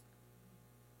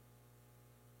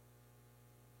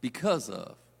 Because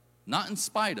of, not in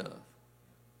spite of,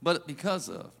 but because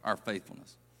of our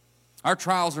faithfulness. Our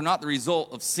trials are not the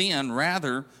result of sin.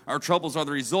 Rather, our troubles are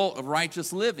the result of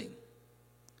righteous living.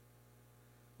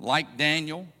 Like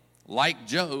Daniel, like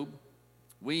Job,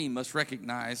 we must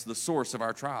recognize the source of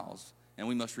our trials, and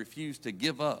we must refuse to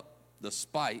give up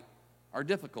despite our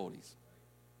difficulties.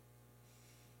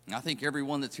 And I think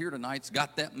everyone that's here tonight's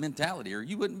got that mentality, or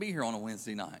you wouldn't be here on a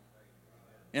Wednesday night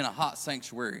in a hot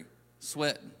sanctuary,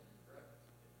 sweating,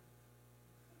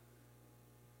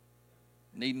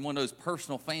 needing one of those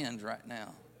personal fans right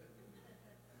now.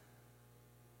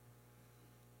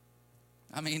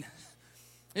 I mean,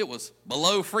 it was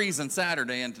below freezing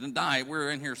Saturday, and tonight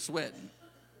we're in here sweating.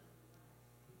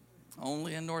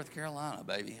 Only in North Carolina,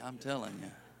 baby, I'm telling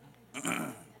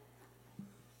you.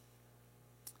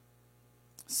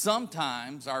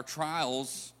 Sometimes our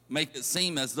trials make it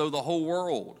seem as though the whole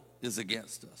world is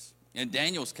against us. In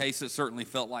Daniel's case, it certainly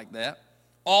felt like that.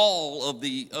 All of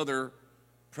the other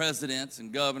presidents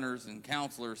and governors and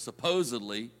counselors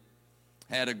supposedly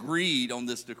had agreed on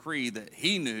this decree that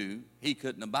he knew he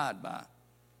couldn't abide by.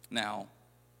 Now,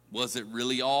 was it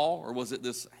really all, or was it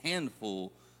this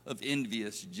handful of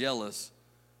envious, jealous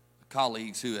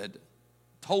colleagues who had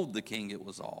told the king it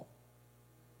was all?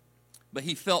 But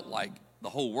he felt like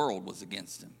the whole world was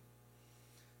against him.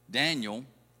 Daniel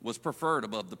was preferred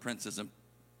above the princes and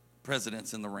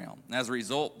presidents in the realm. And as a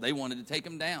result, they wanted to take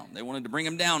him down. They wanted to bring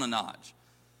him down a notch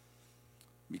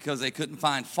because they couldn't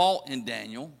find fault in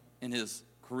Daniel, in his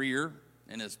career,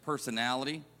 in his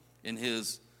personality, in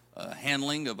his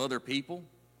handling of other people.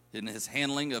 In his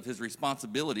handling of his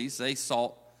responsibilities, they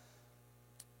sought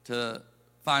to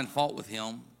find fault with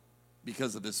him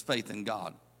because of his faith in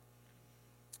God.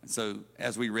 And so,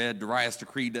 as we read, Darius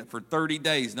decreed that for 30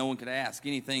 days no one could ask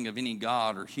anything of any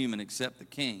god or human except the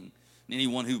king. And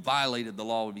anyone who violated the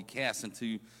law would be cast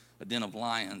into a den of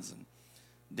lions. And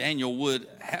Daniel would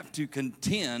have to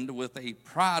contend with a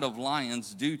pride of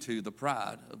lions due to the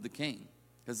pride of the king.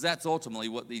 Because that's ultimately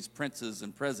what these princes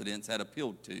and presidents had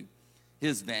appealed to.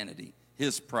 His vanity,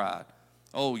 his pride.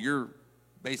 Oh, you're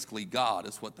basically God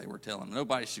is what they were telling him.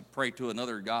 Nobody should pray to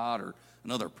another god or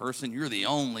another person. You're the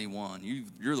only one.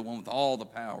 You're the one with all the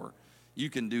power. You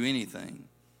can do anything.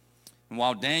 And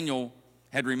while Daniel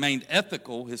had remained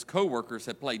ethical, his co-workers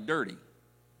had played dirty.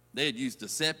 They had used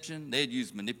deception. They had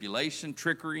used manipulation,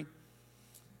 trickery.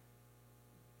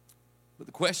 But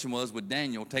the question was, would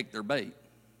Daniel take their bait?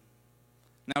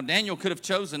 Now, Daniel could have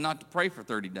chosen not to pray for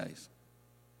 30 days.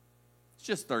 It's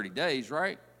just 30 days,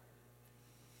 right?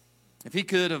 If he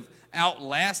could have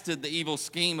outlasted the evil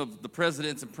scheme of the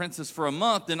presidents and princes for a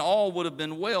month, then all would have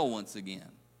been well once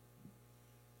again.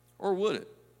 Or would it?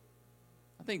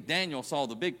 I think Daniel saw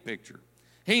the big picture.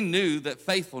 He knew that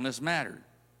faithfulness mattered.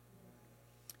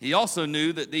 He also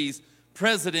knew that these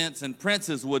presidents and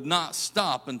princes would not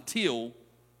stop until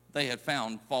they had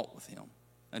found fault with him,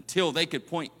 until they could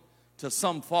point to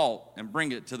some fault and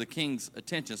bring it to the king's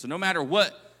attention. So no matter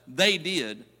what they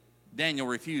did, Daniel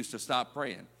refused to stop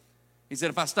praying. He said,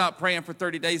 if I stop praying for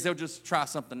 30 days, they'll just try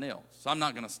something else. So I'm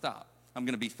not going to stop. I'm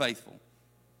going to be faithful.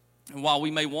 And while we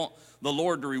may want the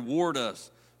Lord to reward us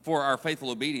for our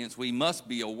faithful obedience, we must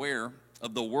be aware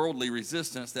of the worldly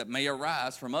resistance that may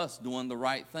arise from us doing the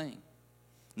right thing.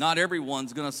 Not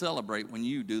everyone's going to celebrate when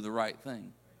you do the right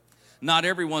thing. Not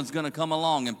everyone's going to come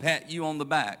along and pat you on the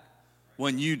back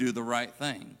when you do the right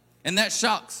thing. And that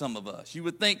shocks some of us. You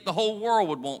would think the whole world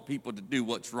would want people to do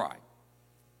what's right.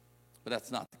 But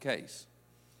that's not the case.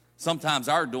 Sometimes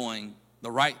our doing the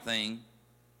right thing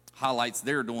highlights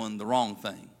their doing the wrong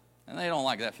thing. And they don't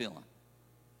like that feeling.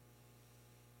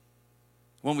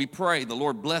 When we pray, the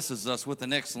Lord blesses us with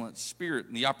an excellent spirit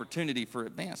and the opportunity for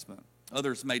advancement.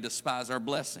 Others may despise our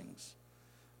blessings.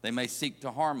 They may seek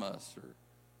to harm us or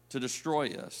to destroy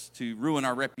us, to ruin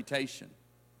our reputation.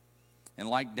 And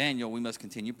like Daniel, we must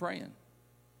continue praying.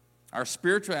 Our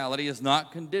spirituality is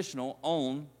not conditional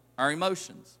on our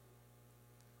emotions.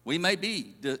 We may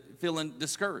be feeling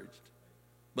discouraged,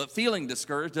 but feeling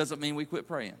discouraged doesn't mean we quit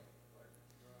praying.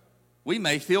 We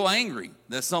may feel angry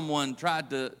that someone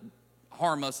tried to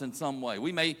harm us in some way.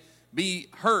 We may be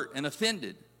hurt and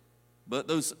offended, but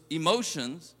those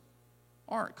emotions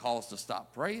aren't cause to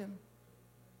stop praying.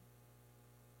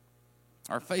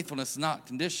 Our faithfulness is not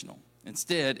conditional.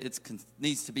 Instead, it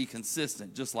needs to be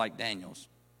consistent, just like Daniel's.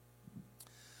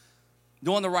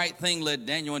 Doing the right thing led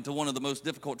Daniel into one of the most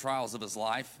difficult trials of his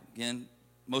life. Again,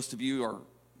 most of you are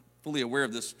fully aware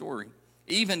of this story.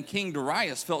 Even King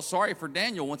Darius felt sorry for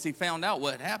Daniel once he found out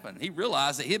what had happened. He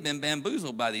realized that he had been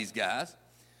bamboozled by these guys.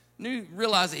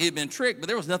 Realized that he had been tricked, but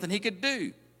there was nothing he could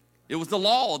do. It was the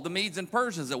law of the Medes and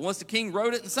Persians that once the king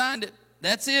wrote it and signed it,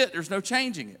 that's it. There's no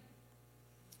changing it.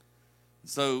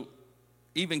 So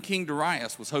even King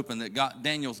Darius was hoping that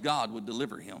Daniel's God would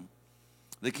deliver him.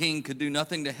 The king could do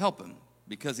nothing to help him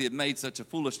because he had made such a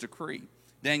foolish decree.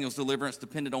 Daniel's deliverance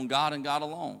depended on God and God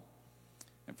alone.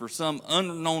 And for some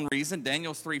unknown reason,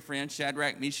 Daniel's three friends,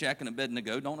 Shadrach, Meshach, and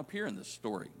Abednego, don't appear in this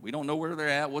story. We don't know where they're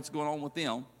at, what's going on with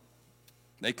them.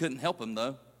 They couldn't help him,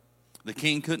 though. The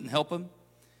king couldn't help him.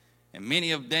 And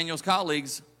many of Daniel's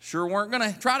colleagues sure weren't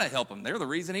going to try to help him. They're the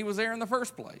reason he was there in the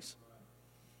first place.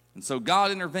 And so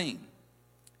God intervened.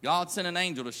 God sent an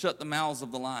angel to shut the mouths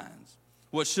of the lions.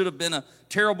 What should have been a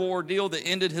terrible ordeal that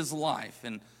ended his life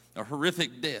in a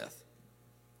horrific death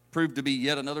proved to be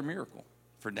yet another miracle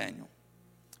for Daniel.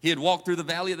 He had walked through the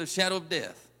valley of the shadow of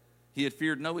death. He had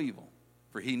feared no evil,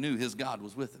 for he knew his God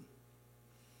was with him.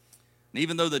 And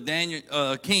even though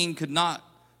the king could not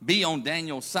be on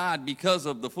Daniel's side because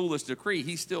of the foolish decree,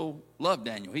 he still loved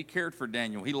Daniel. He cared for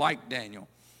Daniel. He liked Daniel.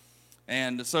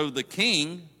 And so the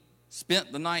king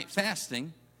spent the night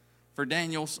fasting for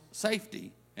Daniel's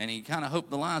safety, and he kind of hoped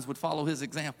the lions would follow his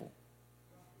example.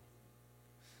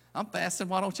 I'm fasting.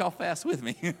 Why don't y'all fast with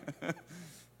me?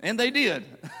 And they did.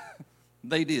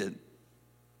 They did.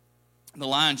 The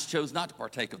lions chose not to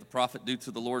partake of the prophet due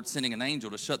to the Lord sending an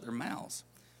angel to shut their mouths.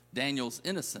 Daniel's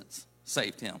innocence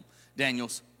saved him.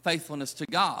 Daniel's faithfulness to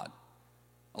God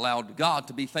allowed God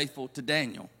to be faithful to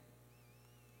Daniel.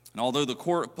 And although the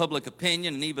court of public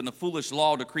opinion and even the foolish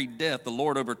law decreed death, the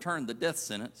Lord overturned the death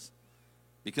sentence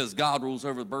because God rules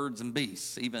over birds and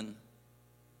beasts, even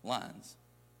lions.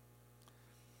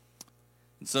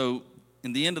 And so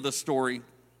in the end of the story,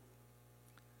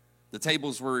 the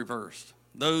tables were reversed.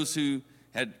 Those who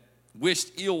had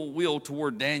wished ill will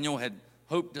toward Daniel, had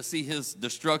hoped to see his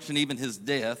destruction, even his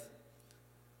death.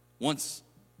 Once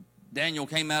Daniel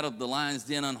came out of the lion's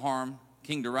den unharmed,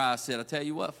 King Darius said, I tell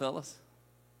you what, fellas,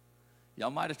 y'all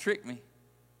might have tricked me.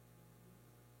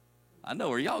 I know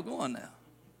where y'all going now.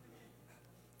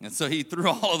 And so he threw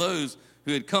all of those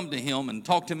who had come to him and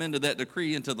talked him into that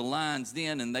decree into the lion's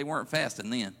den, and they weren't fasting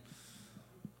then.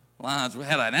 Lions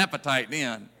had an appetite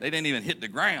then. They didn't even hit the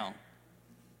ground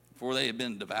before they had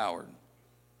been devoured.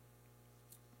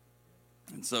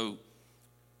 And so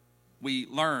we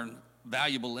learn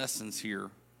valuable lessons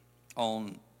here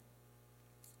on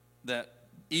that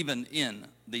even in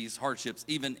these hardships,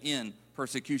 even in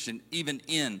persecution, even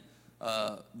in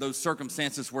those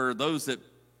circumstances where those that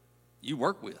you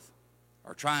work with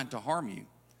are trying to harm you,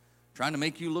 trying to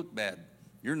make you look bad,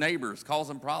 your neighbors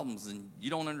causing problems and you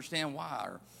don't understand why,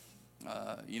 or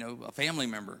a family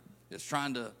member is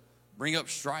trying to bring up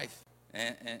strife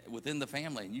and within the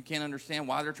family, and you can't understand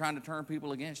why they're trying to turn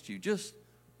people against you. Just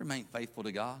remain faithful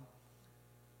to God.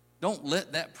 Don't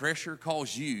let that pressure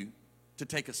cause you to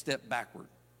take a step backward,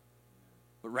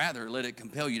 but rather let it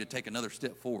compel you to take another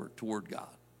step forward toward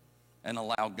God and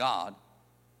allow God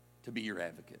to be your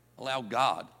advocate. Allow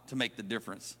God to make the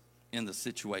difference in the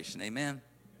situation. Amen.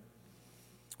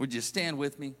 Would you stand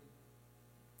with me?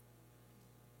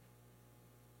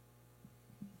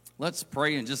 Let's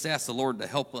pray and just ask the Lord to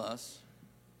help us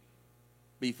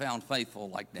be found faithful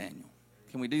like Daniel.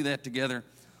 Can we do that together?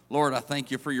 Lord, I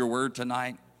thank you for your word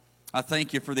tonight. I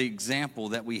thank you for the example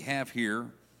that we have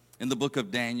here in the book of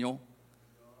Daniel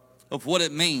of what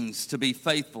it means to be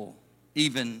faithful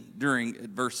even during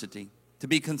adversity, to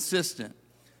be consistent,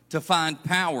 to find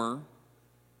power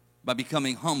by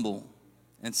becoming humble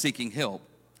and seeking help,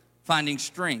 finding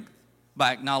strength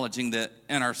by acknowledging that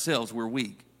in ourselves we're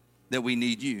weak, that we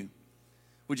need you.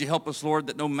 Would you help us, Lord,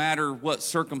 that no matter what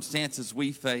circumstances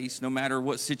we face, no matter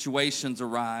what situations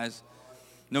arise,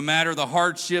 no matter the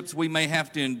hardships we may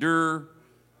have to endure,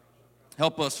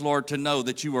 help us, Lord, to know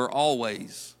that you are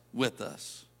always with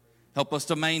us. Help us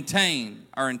to maintain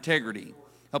our integrity.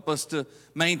 Help us to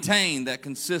maintain that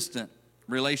consistent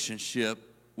relationship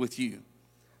with you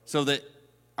so that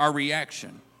our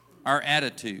reaction, our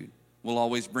attitude will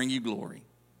always bring you glory.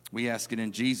 We ask it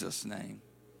in Jesus' name.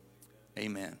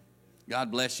 Amen.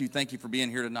 God bless you. Thank you for being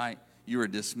here tonight. You are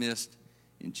dismissed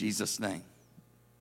in Jesus' name.